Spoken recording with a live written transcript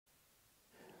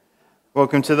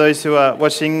Welcome to those who are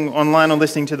watching online or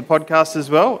listening to the podcast as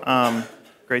well.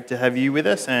 Great to have you with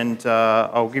us, and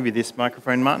I'll give you this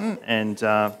microphone, Martin, and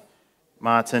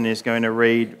Martin is going to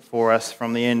read for us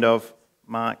from the end of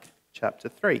Mark chapter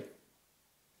 3.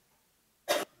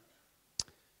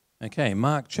 Okay,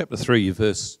 Mark chapter 3,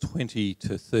 verse 20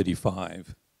 to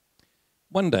 35.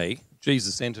 One day,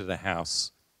 Jesus entered a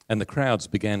house, and the crowds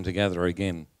began to gather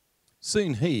again.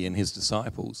 Soon he and his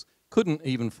disciples couldn't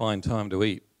even find time to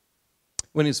eat.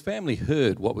 When his family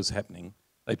heard what was happening,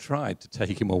 they tried to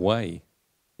take him away.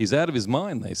 He's out of his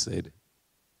mind, they said.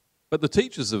 But the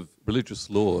teachers of religious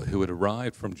law who had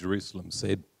arrived from Jerusalem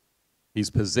said, he's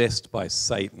possessed by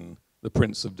Satan, the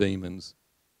prince of demons.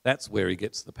 That's where he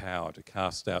gets the power to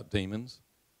cast out demons.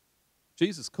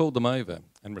 Jesus called them over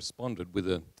and responded with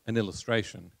an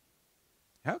illustration.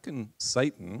 How can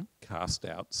Satan cast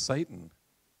out Satan?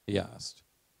 He asked.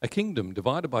 A kingdom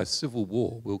divided by civil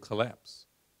war will collapse.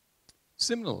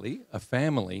 Similarly, a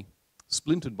family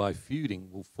splintered by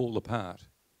feuding will fall apart.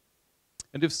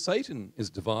 And if Satan is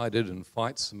divided and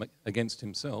fights against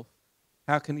himself,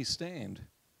 how can he stand?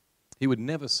 He would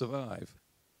never survive.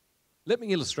 Let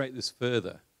me illustrate this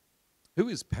further. Who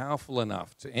is powerful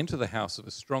enough to enter the house of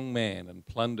a strong man and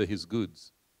plunder his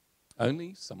goods?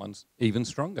 Only someone even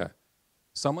stronger,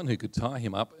 someone who could tie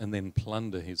him up and then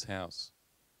plunder his house.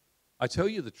 I tell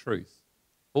you the truth,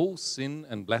 all sin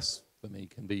and blasphemy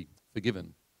can be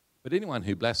forgiven, but anyone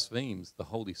who blasphemes the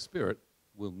Holy Spirit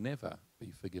will never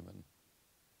be forgiven.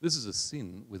 This is a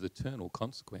sin with eternal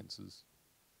consequences.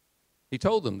 He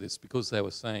told them this because they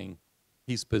were saying,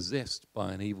 he's possessed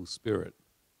by an evil spirit.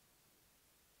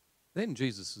 Then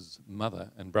Jesus'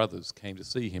 mother and brothers came to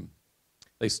see him.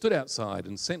 They stood outside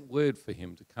and sent word for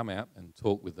him to come out and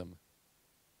talk with them.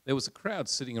 There was a crowd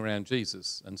sitting around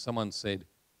Jesus, and someone said,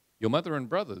 your mother and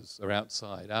brothers are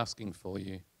outside asking for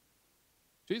you.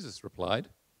 Jesus replied,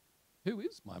 who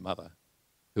is my mother?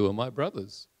 Who are my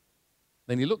brothers?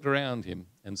 Then he looked around him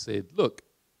and said, look,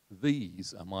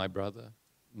 these are my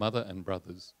mother and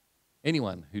brothers.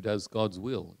 Anyone who does God's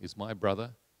will is my brother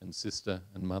and sister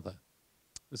and mother.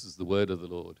 This is the word of the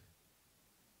Lord.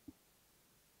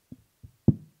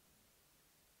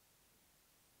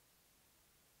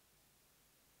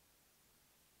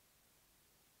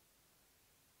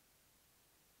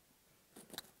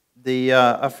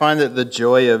 I find that the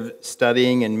joy of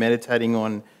studying and meditating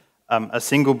on a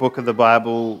single book of the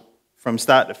Bible from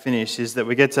start to finish is that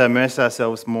we get to immerse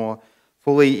ourselves more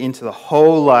fully into the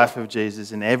whole life of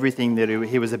Jesus and everything that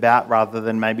he was about, rather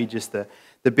than maybe just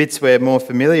the bits we're more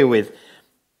familiar with.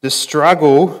 The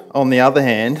struggle, on the other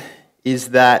hand, is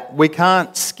that we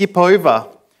can't skip over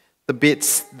the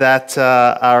bits that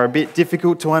are a bit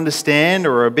difficult to understand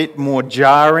or a bit more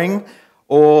jarring,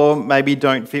 or maybe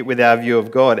don't fit with our view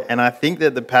of God. And I think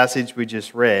that the passage we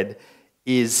just read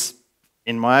is,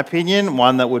 in my opinion,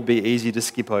 one that would be easy to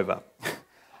skip over.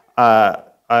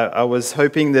 I was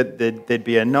hoping that there'd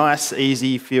be a nice,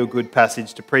 easy, feel-good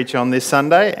passage to preach on this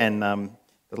Sunday, and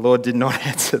the Lord did not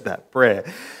answer that prayer.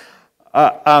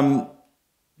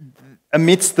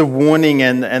 Amidst the warning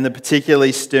and the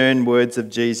particularly stern words of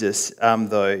Jesus,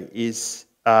 though, is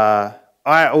I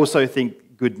also think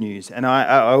good news. And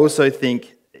I also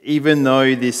think, even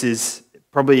though this is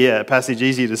probably a passage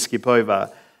easy to skip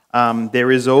over,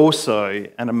 there is also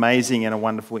an amazing and a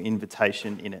wonderful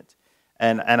invitation in it.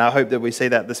 And I hope that we see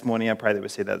that this morning. I pray that we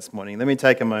see that this morning. Let me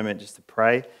take a moment just to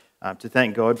pray, to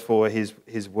thank God for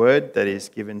his word that is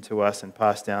given to us and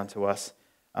passed down to us,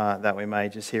 that we may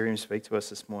just hear him speak to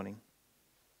us this morning.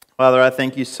 Father, I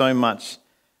thank you so much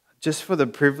just for the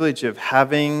privilege of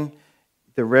having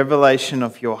the revelation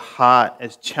of your heart,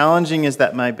 as challenging as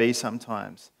that may be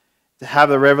sometimes, to have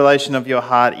the revelation of your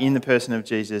heart in the person of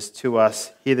Jesus to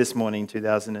us here this morning,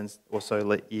 2,000 or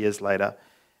so years later.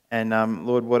 And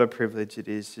Lord, what a privilege it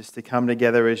is just to come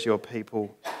together as your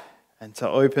people and to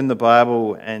open the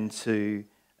Bible and to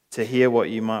hear what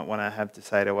you might want to have to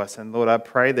say to us. And Lord, I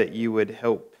pray that you would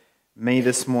help me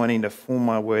this morning to form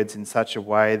my words in such a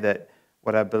way that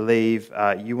what I believe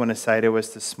you want to say to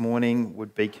us this morning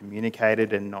would be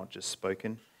communicated and not just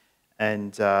spoken.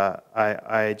 And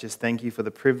I just thank you for the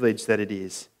privilege that it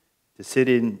is to sit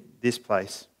in this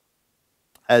place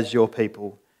as your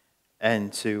people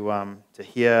and to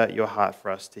hear your heart for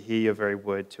us, to hear your very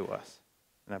word to us.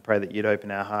 And I pray that you'd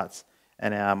open our hearts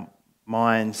and our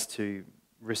minds to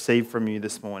receive from you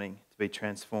this morning, to be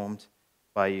transformed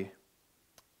by you.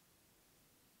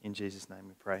 In Jesus' name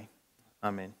we pray.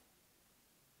 Amen.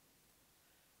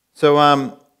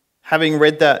 So, having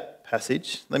read that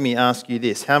passage, let me ask you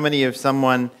this: how many of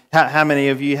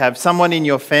you have someone in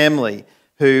your family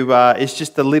who is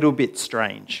just a little bit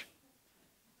strange?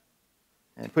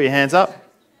 Put your hands up.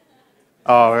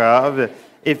 Oh,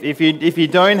 if you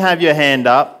don't have your hand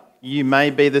up, you may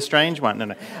be the strange one.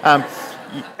 No.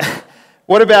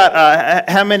 What about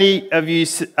how many of you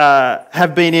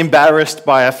have been embarrassed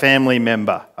by a family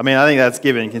member? I mean, I think that's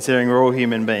given, considering we're all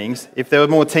human beings. If there were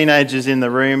more teenagers in the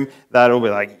room, they'd all be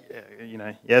like,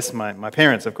 yes, my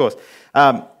parents, of course.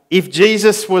 If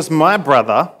Jesus was my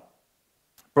brother,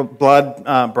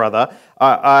 blood brother,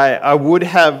 I would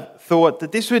have thought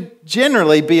that this would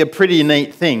generally be a pretty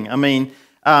neat thing. I mean,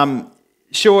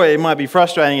 sure, it might be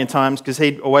frustrating at times because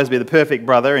he'd always be the perfect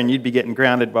brother and you'd be getting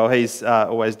grounded while he's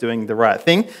always doing the right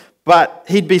thing. But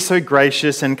he'd be so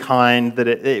gracious and kind that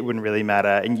it wouldn't really matter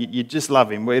and you'd just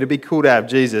love him. It'd be cool to have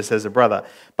Jesus as a brother.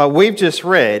 But we've just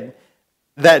read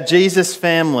that Jesus'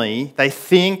 family, they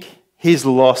think he's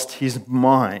lost his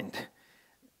mind.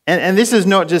 And this is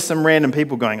not just some random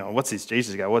people going, oh, what's this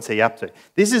Jesus guy? What's he up to?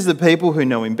 This is the people who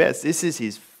know him best. This is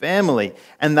his family.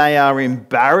 And they are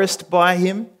embarrassed by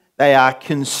him. They are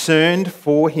concerned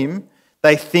for him.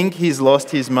 They think he's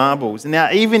lost his marbles.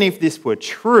 Now, even if this were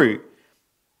true,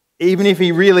 even if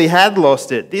he really had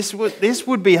lost it, this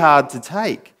would be hard to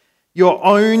take. Your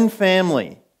own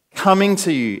family coming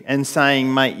to you and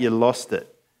saying, mate, you lost it.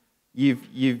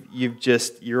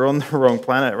 You're on the wrong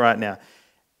planet right now.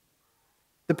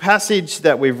 The passage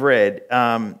that we've read,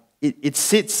 it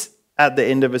sits at the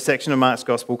end of a section of Mark's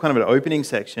Gospel, kind of an opening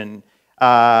section,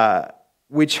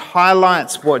 which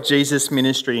highlights what Jesus'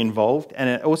 ministry involved, and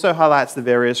it also highlights the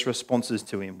various responses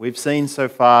to him. We've seen so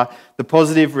far the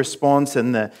positive response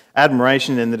and the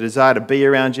admiration and the desire to be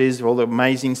around Jesus, all the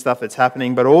amazing stuff that's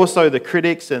happening, but also the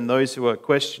critics and those who are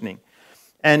questioning.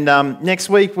 And next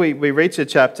week we reach a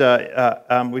chapter,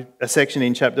 a section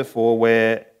in chapter 4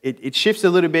 where it shifts a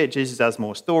little bit. Jesus does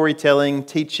more storytelling,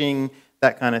 teaching,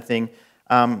 that kind of thing.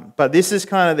 But this is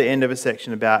kind of the end of a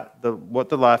section about what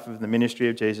the life of the ministry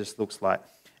of Jesus looked like.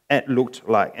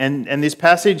 And this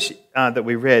passage that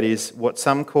we read is what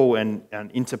some call an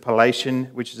interpolation,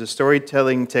 which is a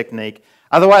storytelling technique,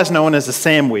 otherwise known as a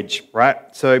sandwich, right?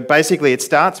 So basically it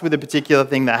starts with a particular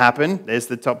thing that happened. There's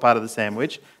the top part of the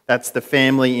sandwich. That's the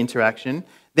family interaction.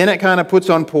 Then it kind of puts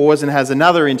on pause and has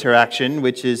another interaction,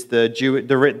 which is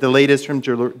the leaders from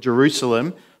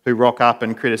Jerusalem who rock up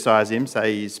and criticize him,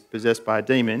 say he's possessed by a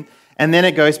demon. And then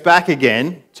it goes back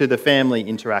again to the family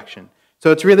interaction.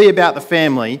 So it's really about the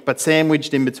family, but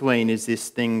sandwiched in between is this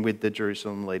thing with the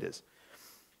Jerusalem leaders.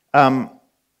 And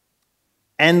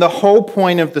the whole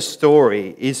point of the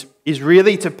story is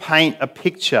really to paint a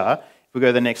picture, if we go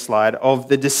to the next slide, of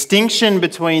the distinction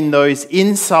between those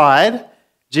inside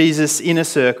Jesus' inner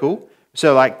circle.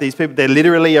 So like these people, they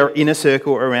literally are in a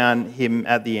circle around him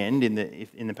at the end in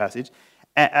the passage.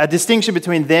 A distinction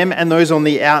between them and those on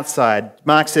the outside.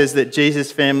 Mark says that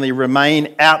Jesus' family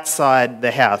remain outside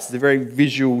the house. It's a very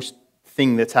visual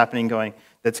thing that's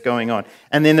going on.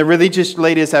 And then the religious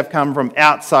leaders have come from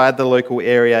outside the local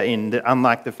area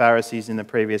unlike the Pharisees in the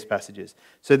previous passages.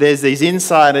 So there's these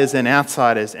insiders and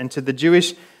outsiders. And to the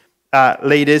Jewish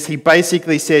leaders, he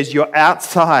basically says, you're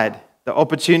outside the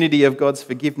opportunity of God's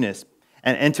forgiveness.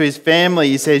 And to his family,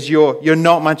 he says, you're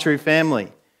not my true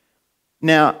family.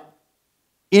 Now,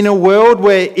 in a world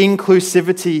where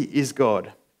inclusivity is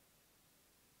God,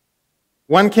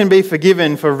 one can be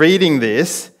forgiven for reading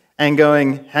this and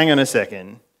going, hang on a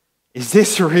second, is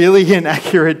this really an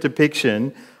accurate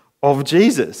depiction of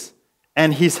Jesus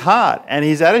and his heart and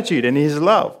his attitude and his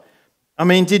love? I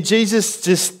mean, did Jesus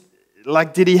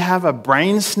did he have a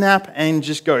brain snap and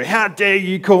just go, how dare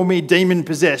you call me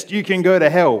demon-possessed? You can go to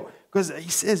hell. Because he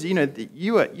says,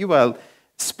 you are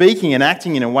speaking and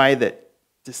acting in a way that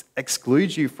just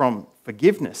excludes you from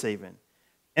forgiveness even.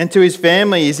 And to his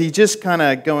family, is he just kind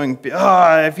of going,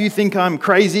 if you think I'm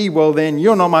crazy, well then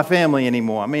you're not my family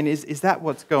anymore. I mean, is that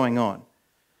what's going on?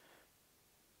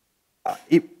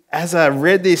 As I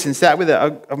read this and sat with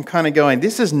it, I'm kind of going,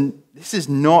 this is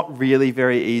not really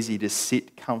very easy to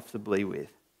sit comfortably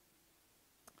with.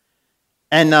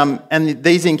 And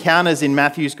these encounters in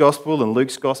Matthew's gospel and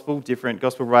Luke's gospel, different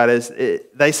gospel writers,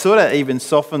 they sort of even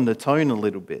soften the tone a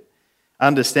little bit,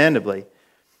 understandably.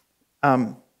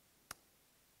 And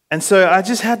so I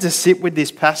just had to sit with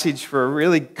this passage for a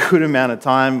really good amount of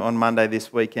time on Monday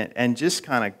this weekend and just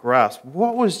kind of grasp,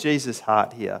 what was Jesus'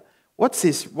 heart here?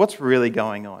 What's really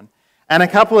going on? And a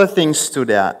couple of things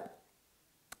stood out.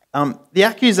 The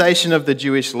accusation of the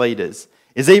Jewish leaders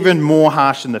is even more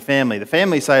harsh than the family. The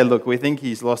family say, look, we think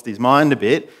he's lost his mind a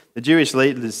bit. The Jewish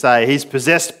leaders say he's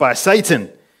possessed by Satan.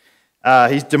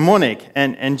 He's demonic.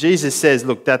 And Jesus says,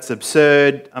 look, that's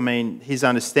absurd. I mean, his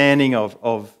understanding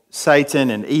of Satan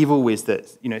and evil is that,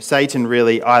 Satan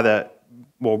really either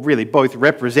well, really both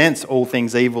represents all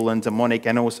things evil and demonic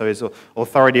and also his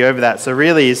authority over that. So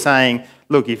really he's saying,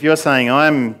 look, if you're saying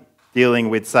I'm dealing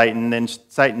with Satan, then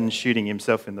Satan's shooting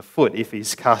himself in the foot if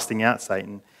he's casting out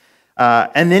Satan.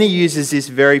 And then he uses this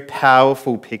very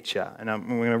powerful picture, and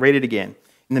we're going to read it again.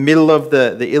 In the middle of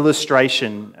the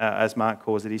illustration, as Mark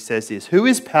calls it, he says this: "Who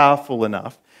is powerful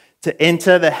enough to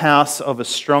enter the house of a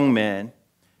strong man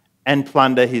and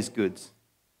plunder his goods?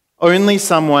 Only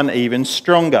someone even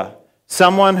stronger,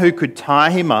 someone who could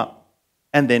tie him up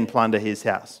and then plunder his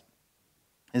house."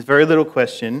 There's very little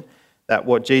question that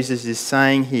what Jesus is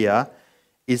saying here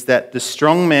is that the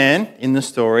strong man in the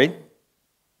story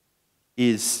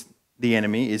is the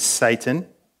enemy, is Satan,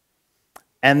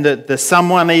 and that the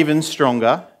someone even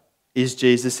stronger is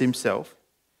Jesus himself.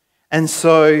 And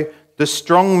so the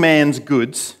strong man's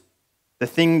goods, the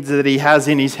things that he has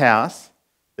in his house,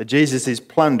 that Jesus is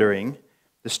plundering,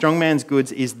 the strong man's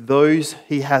goods is those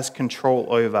he has control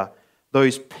over,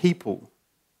 those people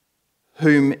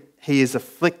whom he is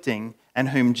afflicting and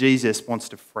whom Jesus wants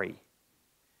to free.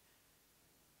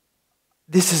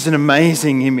 This is an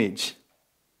amazing image,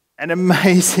 an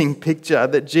amazing picture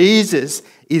that Jesus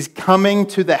is coming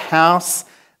to the house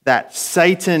that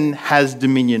Satan has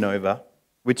dominion over,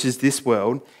 which is this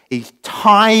world. He's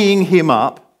tying him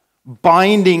up,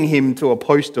 binding him to a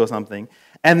post or something,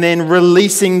 and then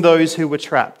releasing those who were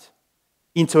trapped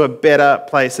into a better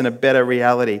place and a better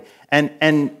reality.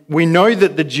 And we know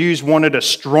that the Jews wanted a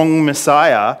strong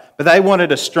Messiah, but they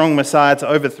wanted a strong Messiah to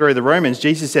overthrow the Romans.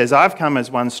 Jesus says, I've come as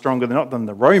one stronger not than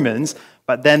the Romans,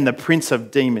 but than the prince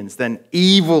of demons, than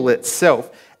evil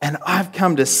itself. And I've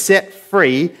come to set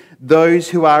free those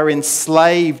who are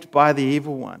enslaved by the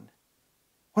evil one.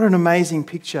 What an amazing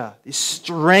picture. This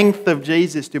strength of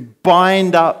Jesus to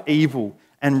bind up evil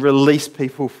and release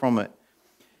people from it.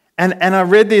 And I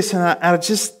read this and I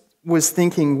just was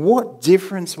thinking, what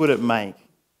difference would it make?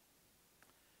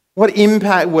 What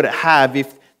impact would it have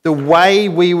if the way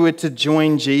we were to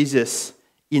join Jesus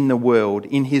in the world,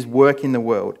 in his work in the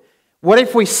world, what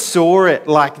if we saw it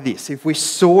like this? If we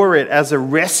saw it as a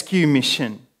rescue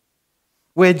mission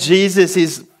where Jesus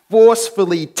is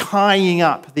forcefully tying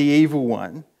up the evil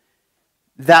one,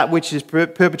 that which is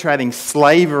perpetrating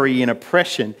slavery and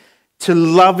oppression, to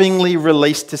lovingly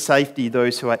release to safety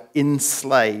those who are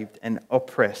enslaved and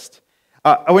oppressed.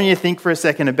 I want you to think for a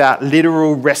second about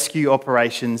literal rescue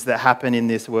operations that happen in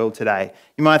this world today.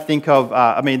 You might think of,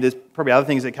 there's probably other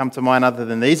things that come to mind other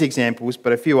than these examples,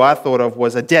 but a few I thought of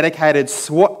was a dedicated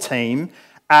SWAT team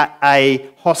at a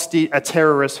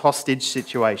terrorist hostage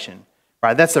situation.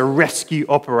 Right, that's a rescue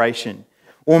operation.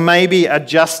 Or maybe a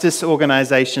justice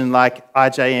organisation like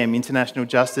IJM, International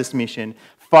Justice Mission,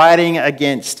 fighting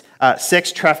against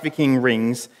sex trafficking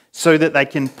rings so that they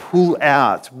can pull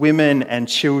out women and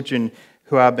children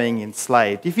who are being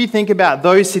enslaved. If you think about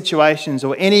those situations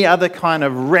or any other kind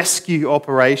of rescue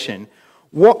operation,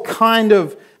 what kind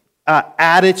of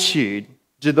attitude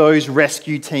do those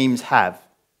rescue teams have?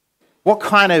 What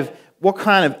kind of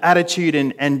attitude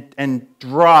and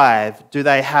drive do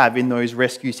they have in those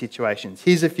rescue situations?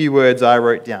 Here's a few words I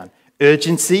wrote down: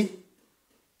 urgency,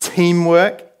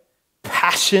 teamwork,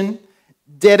 passion,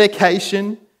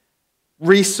 dedication,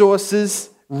 resources,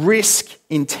 risk,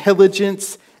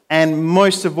 intelligence, and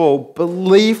most of all,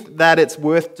 belief that it's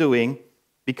worth doing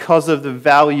because of the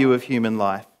value of human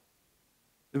life.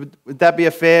 Would that be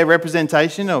a fair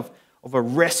representation of a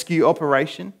rescue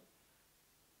operation?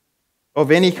 Of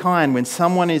any kind, when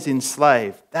someone is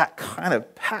enslaved, that kind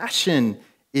of passion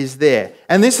is there.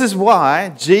 And this is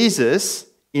why Jesus,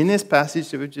 in this passage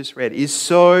that we've just read, is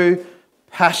so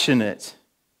passionate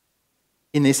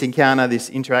in this encounter, this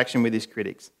interaction with his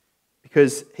critics.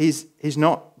 Because he's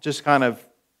not just kind of,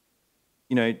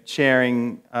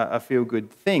 sharing a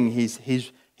feel-good thing.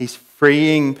 He's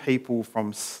freeing people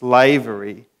from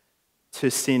slavery to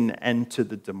sin and to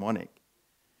the demonic.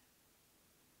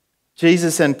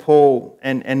 Jesus and Paul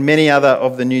and many other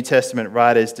of the New Testament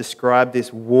writers describe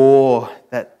this war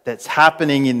that's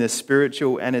happening in the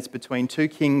spiritual, and it's between two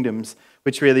kingdoms,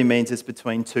 which really means it's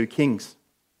between two kings.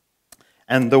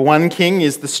 And the one king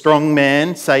is the strong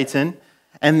man, Satan,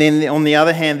 and then on the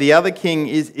other hand, the other king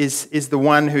is the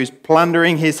one who's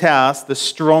plundering his house, the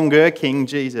stronger king,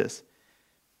 Jesus.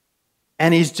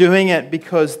 And he's doing it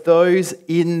because those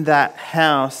in that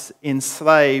house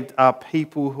enslaved are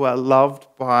people who are loved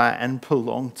by and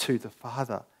belong to the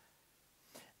Father.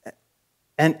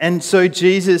 And so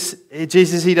Jesus,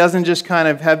 he doesn't just kind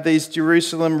of have these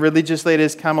Jerusalem religious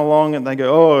leaders come along and they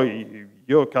go, oh,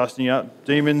 you're casting out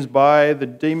demons by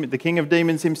the king of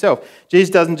demons himself. Jesus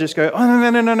doesn't just go, oh,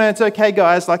 no, it's okay,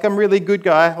 guys. Like, I'm a really good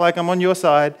guy. Like, I'm on your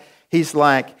side. He's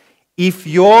like, If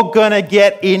you're going to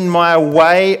get in my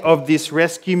way of this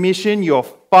rescue mission, you're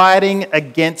fighting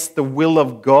against the will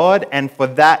of God, and for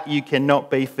that you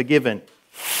cannot be forgiven.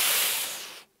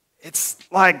 It's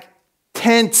like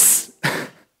tense.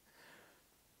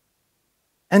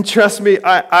 And trust me,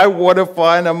 I want to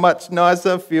find a much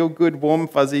nicer, feel-good, warm,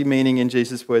 fuzzy meaning in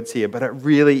Jesus' words here, but it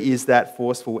really is that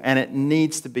forceful, and it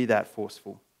needs to be that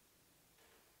forceful.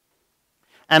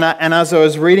 And as I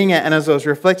was reading it and as I was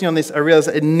reflecting on this, I realized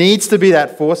it needs to be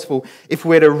that forceful if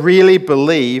we're to really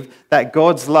believe that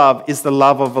God's love is the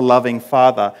love of a loving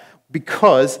Father.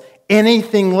 Because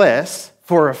anything less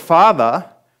for a father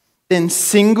than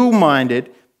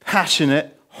single-minded,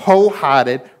 passionate,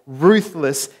 wholehearted,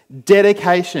 ruthless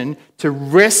dedication to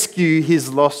rescue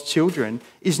his lost children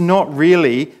is not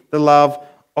really the love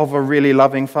of a really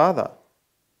loving Father.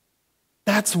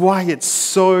 That's why it's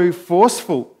so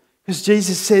forceful. Because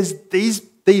Jesus says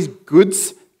these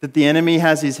goods that the enemy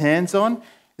has his hands on,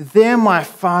 they're my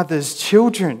Father's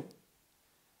children.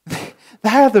 They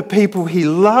are the people he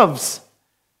loves.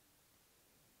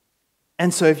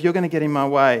 And so if you're going to get in my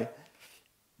way,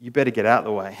 you better get out of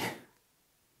the way.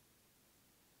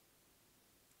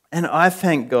 And I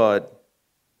thank God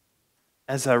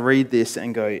as I read this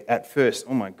and go, at first,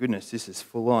 oh my goodness, this is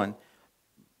full on.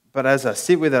 But as I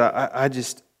sit with it,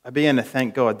 I began to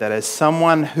thank God that as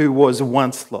someone who was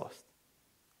once lost,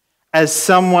 as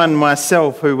someone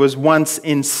myself who was once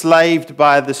enslaved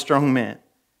by the strong man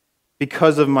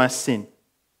because of my sin,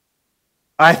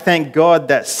 I thank God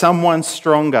that someone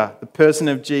stronger, the person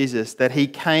of Jesus, that he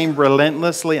came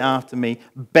relentlessly after me,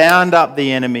 bound up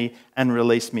the enemy, and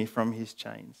released me from his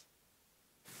chains.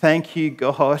 Thank you,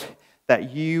 God, that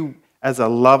you, as a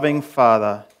loving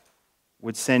Father,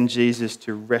 would send Jesus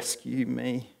to rescue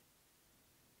me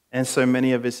and so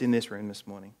many of us in this room this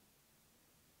morning.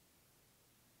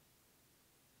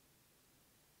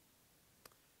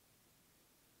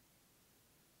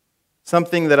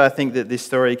 Something that I think that this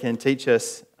story can teach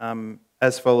us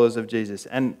as followers of Jesus,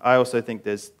 and I also think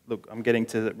I'm getting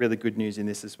to the really good news in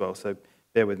this as well, so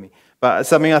bear with me. But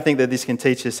something I think that this can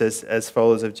teach us as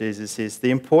followers of Jesus is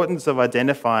the importance of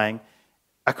identifying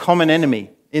a common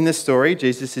enemy. In the story,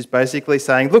 Jesus is basically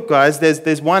saying, look guys,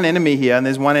 there's one enemy here and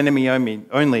there's one enemy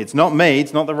only. It's not me,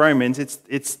 it's not the Romans,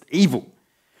 it's evil.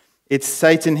 It's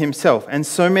Satan himself. And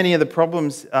so many of the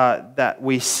problems that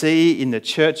we see in the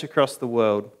church across the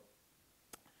world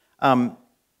and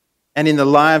in the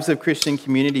lives of Christian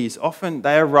communities, often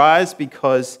they arise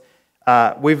because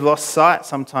we've lost sight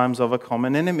sometimes of a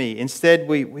common enemy. Instead,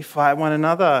 we fight one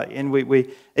another. And we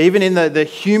even in the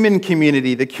human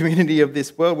community, the community of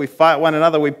this world, we fight one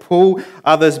another. We pull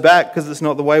others back because it's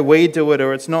not the way we do it,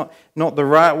 or it's not the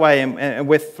right way. And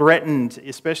we're threatened,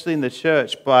 especially in the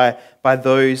church, by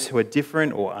those who are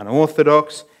different or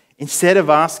unorthodox. Instead of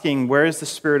asking, where is the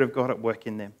Spirit of God at work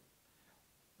in them?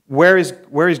 Where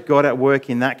is God at work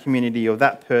in that community or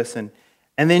that person?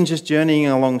 And then just journeying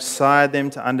alongside them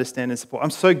to understand and support. I'm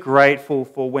so grateful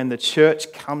for when the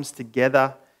church comes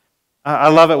together. I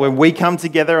love it when we come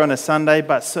together on a Sunday,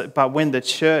 but when the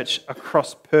church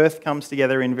across Perth comes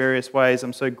together in various ways,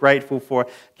 I'm so grateful for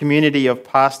a community of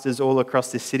pastors all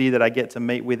across this city that I get to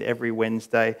meet with every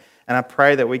Wednesday. And I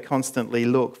pray that we constantly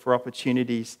look for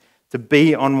opportunities to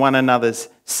be on one another's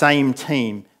same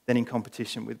team than in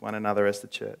competition with one another as the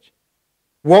church.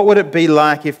 What would it be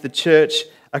like if the church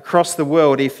across the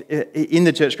world, if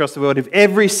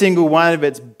every single one of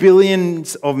its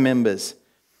billions of members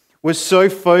was so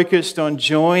focused on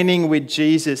joining with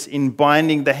Jesus in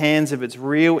binding the hands of its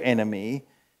real enemy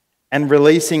and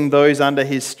releasing those under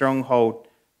his stronghold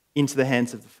into the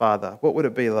hands of the Father? What would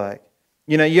it be like?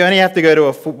 You know, you only have to go to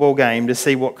a football game to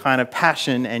see what kind of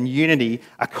passion and unity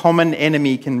a common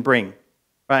enemy can bring.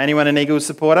 Right? Anyone an Eagles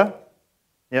supporter?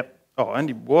 Yep. Oh,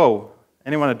 whoa.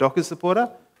 Anyone a Dockers supporter?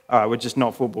 All right, we're just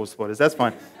not football supporters. That's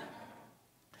fine.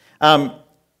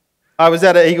 I was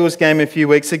at an Eagles game a few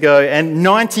weeks ago, and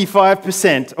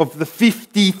 95% of the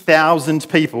 50,000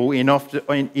 people in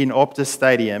Optus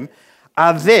Stadium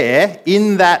are there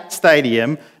in that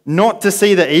stadium not to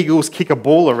see the Eagles kick a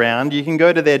ball around. You can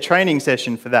go to their training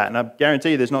session for that, and I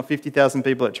guarantee you there's not 50,000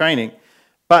 people at training.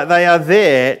 But they are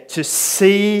there to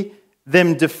see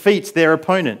them defeat their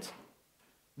opponent.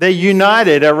 They're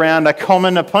united around a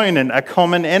common opponent, a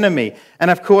common enemy. And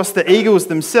of course, the Eagles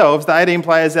themselves, the 18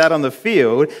 players out on the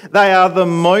field, they are the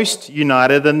most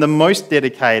united and the most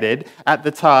dedicated at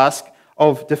the task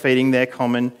of defeating their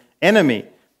common enemy,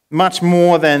 much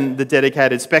more than the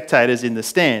dedicated spectators in the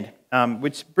stand.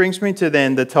 Which brings me to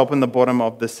then the top and the bottom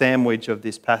of the sandwich of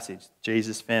this passage,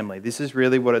 Jesus' family. This is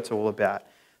really what it's all about.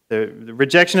 The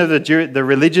rejection of the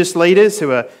religious leaders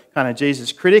who are kind of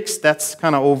Jesus critics, that's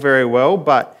kind of all very well,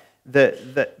 but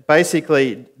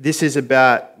basically this is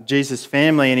about Jesus'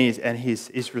 family and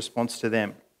his response to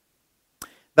them.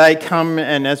 They come,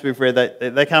 and as we've read,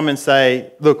 they come and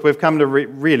say, look, we've come to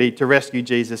really to rescue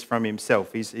Jesus from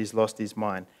himself. He's lost his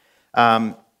mind.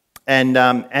 And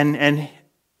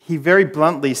he very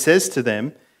bluntly says to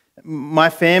them, my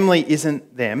family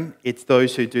isn't them, it's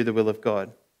those who do the will of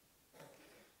God.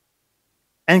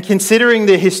 And considering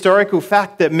the historical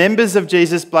fact that members of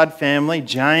Jesus' blood family,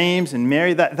 James and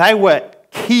Mary, they were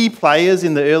key players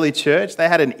in the early church. They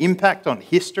had an impact on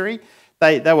history.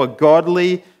 They were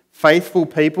godly, faithful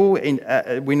people.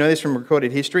 We know this from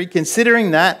recorded history.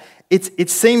 Considering that, it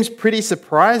seems pretty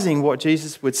surprising what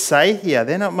Jesus would say here.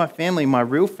 They're not my family. My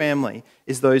real family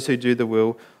is those who do the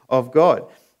will of God.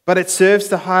 But it serves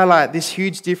to highlight this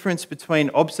huge difference between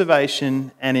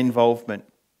observation and involvement.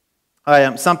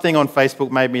 Something on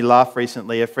Facebook made me laugh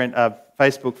recently. A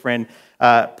Facebook friend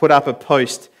put up a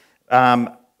post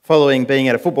following being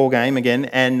at a football game again,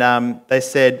 and they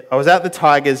said, I was at the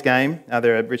Tigers game,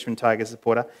 they're a Richmond Tigers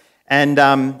supporter, and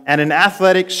an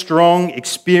athletic, strong,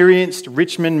 experienced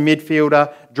Richmond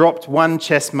midfielder dropped one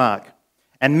chest mark.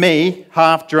 And me,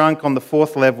 half drunk on the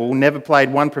 4th level, never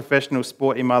played one professional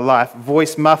sport in my life,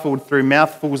 voice muffled through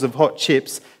mouthfuls of hot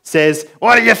chips, says,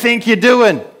 what do you think you're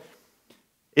doing?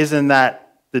 Isn't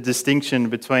that the distinction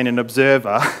between an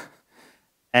observer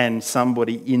and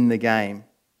somebody in the game?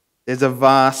 There's a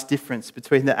vast difference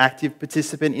between the active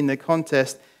participant in the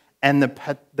contest and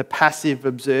the passive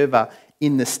observer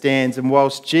in the stands. And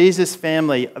whilst Jesus'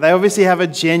 family, they obviously have a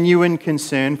genuine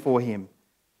concern for him,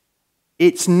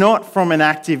 it's not from an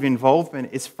active involvement,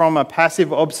 it's from a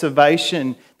passive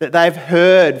observation that they've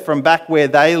heard from back where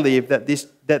they live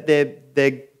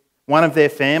that one of their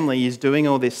family is doing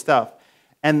all this stuff.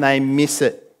 And they miss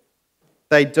it.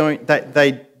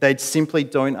 They simply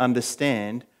don't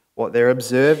understand what they're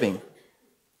observing.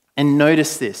 And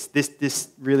notice this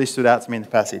really stood out to me in the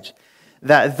passage,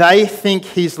 that they think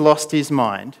he's lost his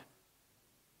mind.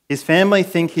 His family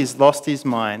think he's lost his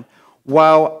mind,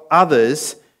 while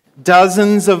others,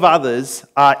 dozens of others,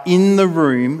 are in the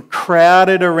room,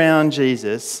 crowded around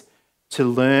Jesus to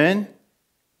learn,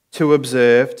 to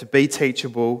observe, to be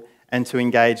teachable, and to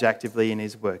engage actively in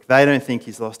his work. They don't think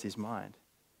he's lost his mind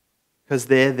because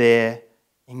they're there,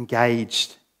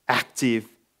 engaged, active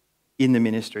in the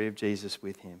ministry of Jesus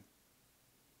with him.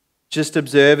 Just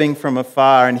observing from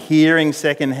afar and hearing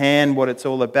secondhand what it's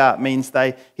all about means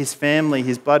his family,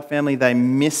 his blood family, they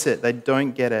miss it. They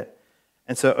don't get it.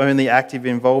 And so only active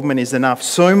involvement is enough.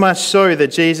 So much so that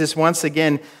Jesus once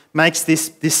again makes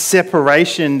this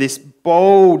separation, this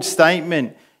bold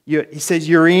statement. He says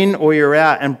you're in or you're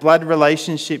out, and blood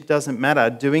relationship doesn't matter.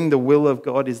 Doing the will of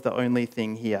God is the only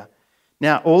thing here.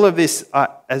 Now, all of this, I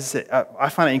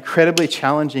find it incredibly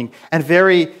challenging and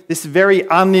this very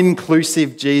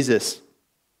uninclusive Jesus,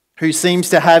 who seems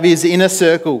to have his inner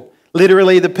circle,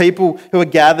 literally the people who are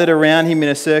gathered around him in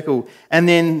a circle, and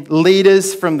then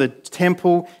leaders from the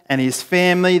temple and his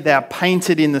family, they're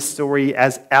painted in the story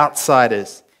as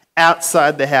outsiders.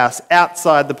 Outside the house,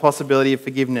 outside the possibility of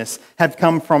forgiveness, have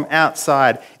come from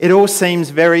outside. It all seems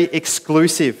very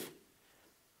exclusive.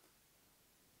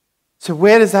 So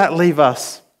where does that leave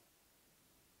us?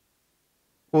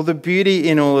 Well, the beauty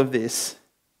in all of this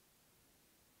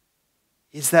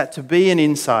is that to be an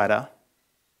insider,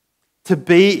 to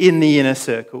be in the inner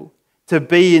circle, to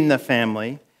be in the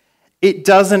family, it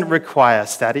doesn't require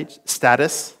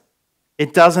status.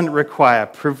 It doesn't require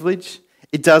privilege.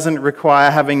 It doesn't require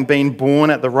having been born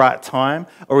at the right time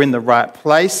or in the right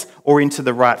place or into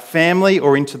the right family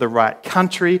or into the right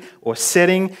country or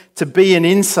setting. To be an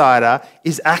insider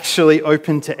is actually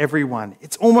open to everyone.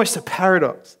 It's almost a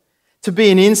paradox. To be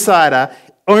an insider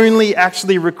only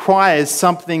actually requires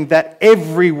something that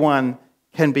everyone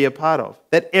can be a part of,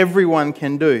 that everyone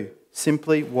can do,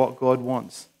 simply what God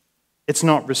wants. It's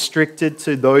not restricted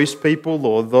to those people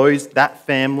or that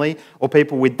family or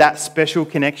people with that special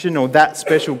connection or that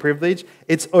special privilege.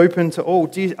 It's open to all.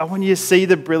 I want you to see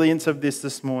the brilliance of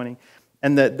this morning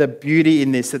and the beauty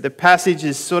in this, that the passage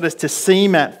is sort of to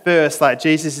seem at first like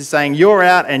Jesus is saying, you're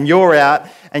out, and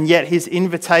yet his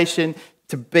invitation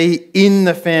to be in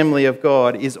the family of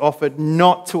God is offered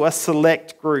not to a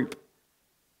select group,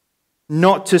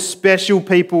 not to special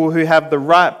people who have the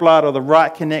right blood or the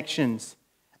right connections.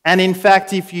 And in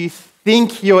fact, if you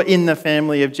think you're in the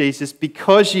family of Jesus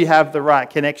because you have the right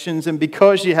connections and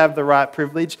because you have the right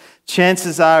privilege,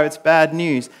 chances are it's bad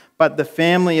news. But the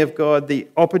family of God, the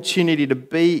opportunity to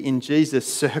be in Jesus'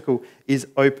 circle is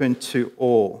open to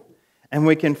all. And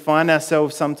we can find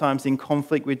ourselves sometimes in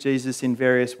conflict with Jesus in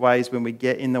various ways when we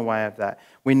get in the way of that.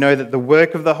 We know that the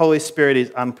work of the Holy Spirit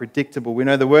is unpredictable. We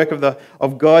know the work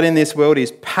of God in this world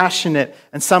is passionate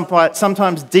and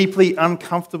sometimes deeply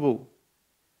uncomfortable.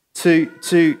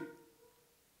 And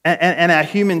our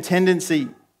human tendency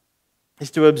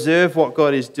is to observe what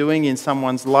God is doing in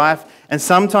someone's life and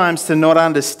sometimes to not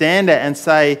understand it and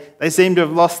say they seem to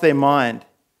have lost their mind.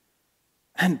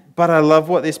 But I love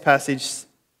what this passage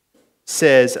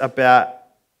says about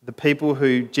the people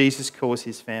who Jesus calls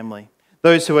his family,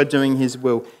 those who are doing his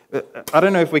will. I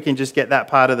don't know if we can just get that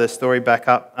part of the story back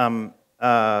up,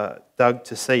 Doug,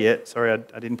 to see it. Sorry,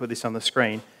 I didn't put this on the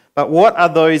screen. But what are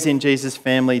those in Jesus'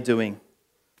 family doing?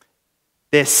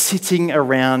 They're sitting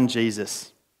around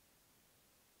Jesus.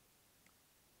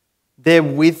 They're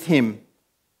with him,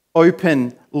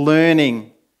 open,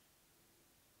 learning,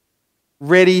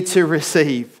 ready to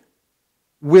receive,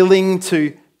 willing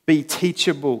to be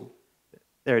teachable.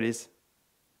 There it is.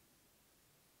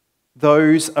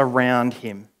 Those around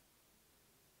him.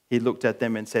 He looked at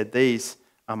them and said, "These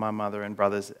are my mother and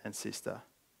brothers and sister."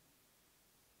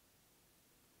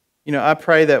 You know, I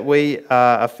pray that we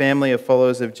are a family of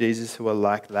followers of Jesus who are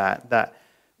like that. That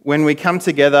when we come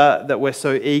together, that we're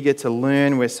so eager to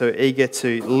learn, we're so eager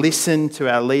to listen to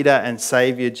our leader and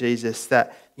Saviour Jesus,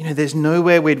 that, you know, there's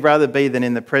nowhere we'd rather be than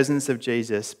in the presence of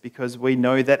Jesus because we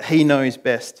know that he knows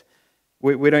best.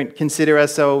 We don't consider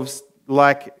ourselves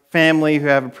like family who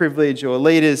have a privilege or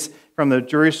leaders from the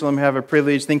Jerusalem who have a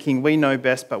privilege thinking we know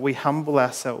best, but we humble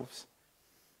ourselves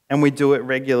and we do it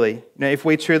regularly. You know, if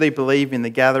we truly believe in the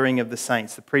gathering of the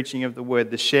saints, the preaching of the word,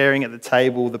 the sharing at the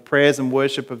table, the prayers and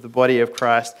worship of the body of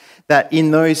Christ, that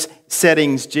in those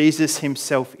settings Jesus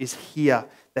himself is here,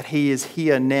 that he is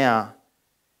here now,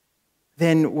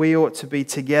 then we ought to be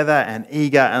together and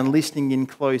eager and listening in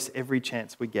close every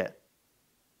chance we get.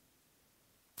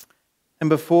 And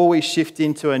before we shift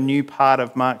into a new part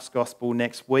of Mark's Gospel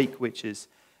next week, which is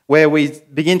where we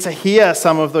begin to hear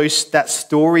some of that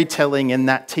storytelling and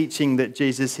that teaching that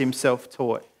Jesus himself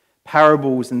taught,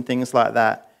 parables and things like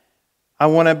that, I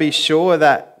want to be sure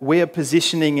that we are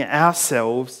positioning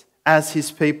ourselves as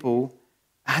his people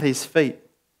at his feet,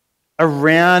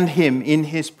 around him in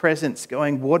his presence,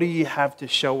 going, "What do you have to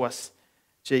show us,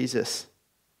 Jesus?"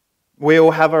 We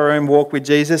all have our own walk with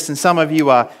Jesus, and some of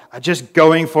you are just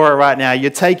going for it right now.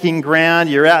 You're taking ground,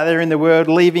 you're out there in the world,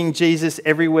 leaving Jesus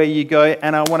everywhere you go,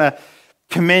 and I want to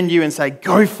commend you and say,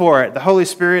 go for it. The Holy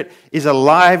Spirit is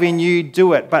alive in you,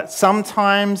 do it. But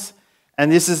sometimes,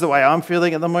 and this is the way I'm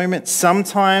feeling at the moment,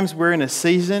 sometimes we're in a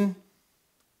season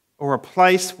or a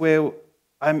place where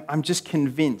I'm just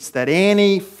convinced that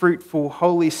any fruitful,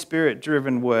 Holy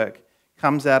Spirit-driven work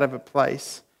comes out of a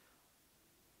place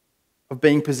of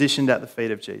being positioned at the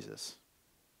feet of Jesus.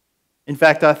 In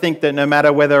fact, I think that no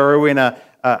matter whether we're in an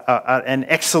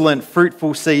excellent,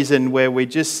 fruitful season where we're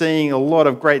just seeing a lot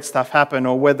of great stuff happen,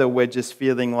 or whether we're just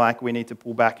feeling like we need to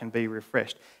pull back and be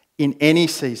refreshed, in any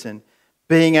season,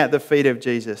 being at the feet of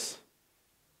Jesus,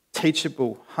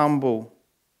 teachable, humble,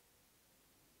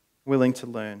 willing to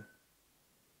learn,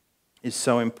 is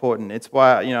so important. It's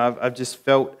why, you know, I've just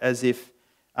felt as if,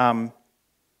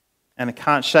 and I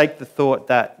can't shake the thought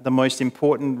that the most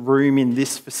important room in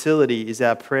this facility is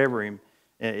our prayer room.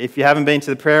 If you haven't been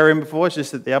to the prayer room before, it's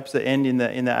just at the opposite end in the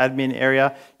admin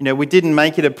area. You know, we didn't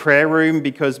make it a prayer room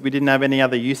because we didn't have any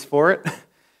other use for it,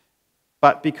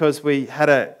 but because we had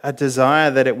a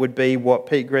desire that it would be what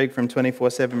Pete Greig from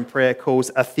 24/7 Prayer calls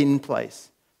a thin place,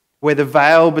 where the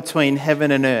veil between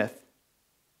heaven and earth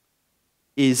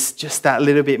is just that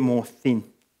little bit more thin,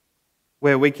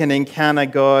 where we can encounter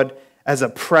God as a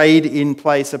prayed-in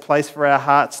place, a place for our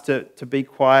hearts to be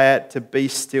quiet, to be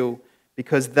still,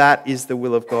 because that is the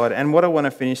will of God. And what I want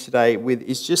to finish today with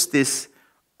is just this,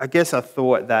 I guess, a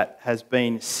thought that has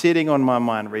been sitting on my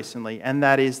mind recently, and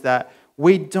that is that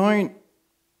we don't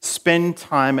spend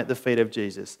time at the feet of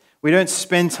Jesus. We don't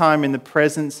spend time in the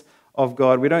presence of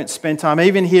God. We don't spend time,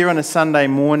 even here on a Sunday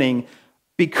morning,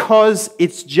 because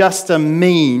it's just a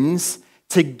means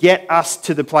to get us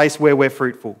to the place where we're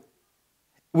fruitful.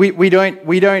 We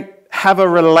don't have a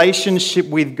relationship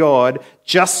with God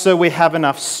just so we have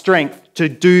enough strength to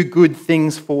do good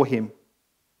things for him.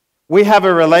 We have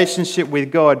a relationship with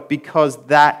God because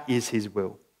that is his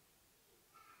will.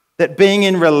 That being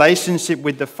in relationship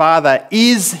with the Father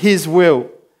is his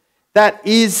will. That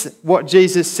is what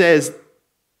Jesus says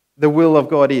the will of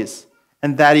God is.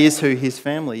 And that is who his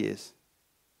family is.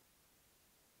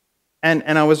 And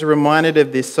I was reminded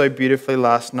of this so beautifully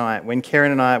last night when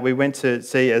Karen and I, we went to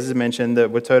see, as I mentioned, the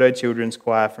Watoto Children's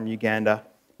Choir from Uganda.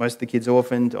 Most of the kids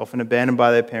orphaned, often abandoned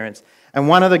by their parents. And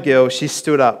one of the girls, she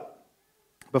stood up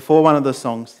before one of the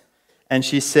songs, and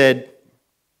she said,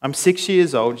 I'm 6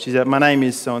 years old. She said, my name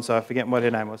is so-and-so, I forget what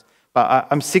her name was. But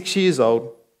I'm 6 years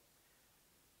old.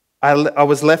 I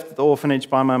was left at the orphanage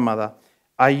by my mother.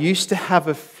 I used to have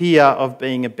a fear of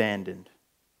being abandoned.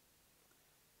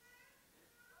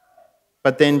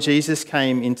 But then Jesus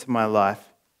came into my life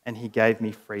and he gave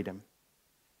me freedom.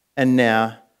 And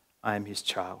now I am his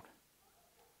child.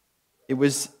 It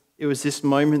was this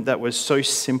moment that was so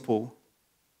simple,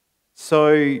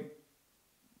 so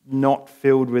not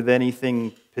filled with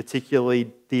anything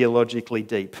particularly theologically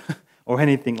deep or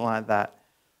anything like that,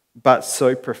 but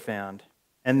so profound.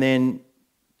 And then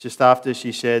just after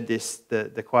she shared this,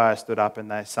 the choir stood up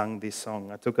and they sung this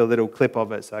song. I took a little clip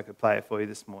of it so I could play it for you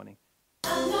this morning.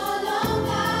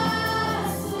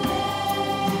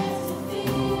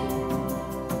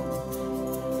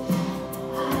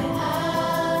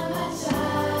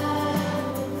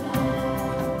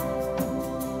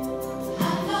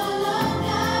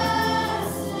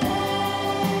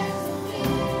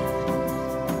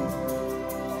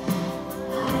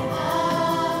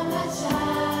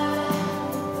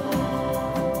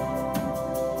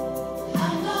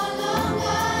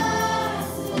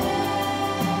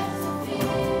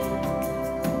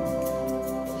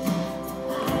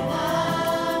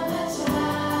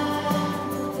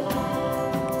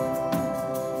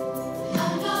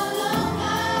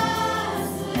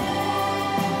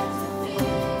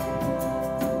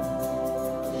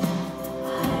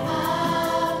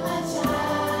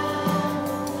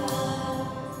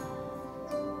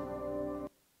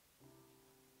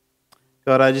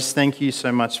 God, I just thank you so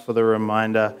much for the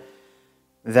reminder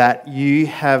that you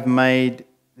have made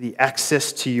the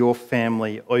access to your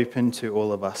family open to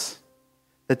all of us.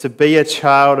 That to be a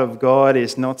child of God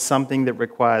is not something that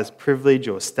requires privilege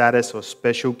or status or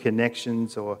special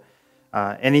connections or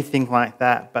anything like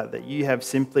that, but that you have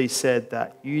simply said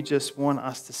that you just want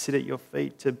us to sit at your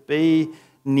feet, to be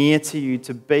near to you,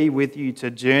 to be with you,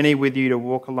 to journey with you, to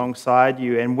walk alongside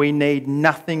you. And we need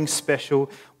nothing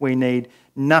special. We need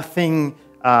nothing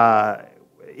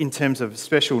in terms of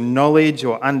special knowledge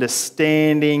or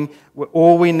understanding.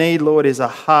 All we need, Lord, is a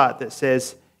heart that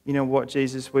says, you know what,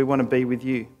 Jesus, we want to be with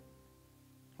you.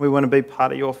 We want to be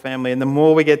part of your family. And the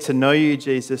more we get to know you,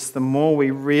 Jesus, the more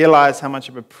we realize how much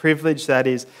of a privilege that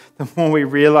is, the more we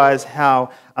realize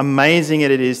how amazing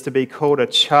it is to be called a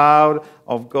child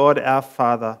of God our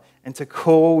Father and to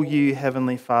call you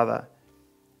Heavenly Father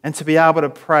and to be able to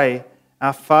pray,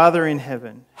 our Father in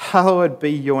heaven, hallowed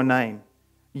be your name.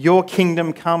 Your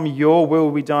kingdom come, your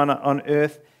will be done on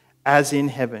earth as in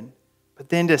heaven. But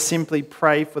then to simply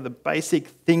pray for the basic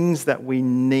things that we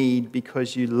need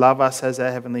because you love us as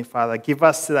our Heavenly Father. Give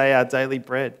us today our daily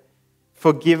bread.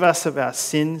 Forgive us of our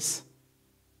sins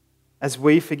as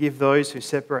we forgive those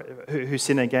who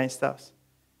sin against us.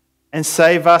 And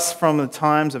save us from the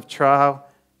times of trial.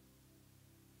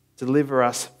 Deliver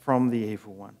us from the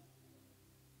evil one.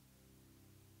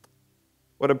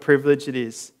 What a privilege it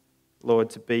is,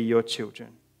 Lord, to be your children.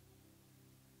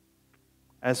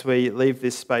 As we leave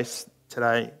this space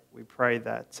today, we pray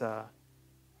that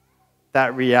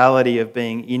that reality of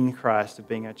being in Christ, of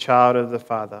being a child of the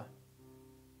Father,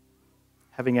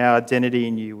 having our identity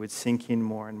in you would sink in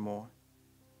more and more.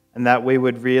 And that we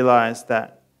would realize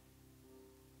that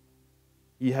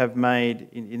you have made,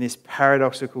 in this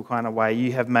paradoxical kind of way,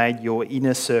 you have made your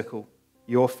inner circle,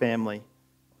 your family,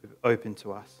 open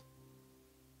to us.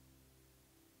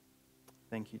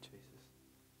 Thank you, Jesus.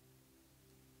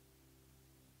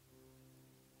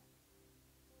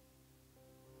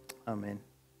 Amen.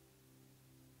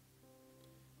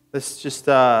 Let's just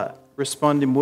respond in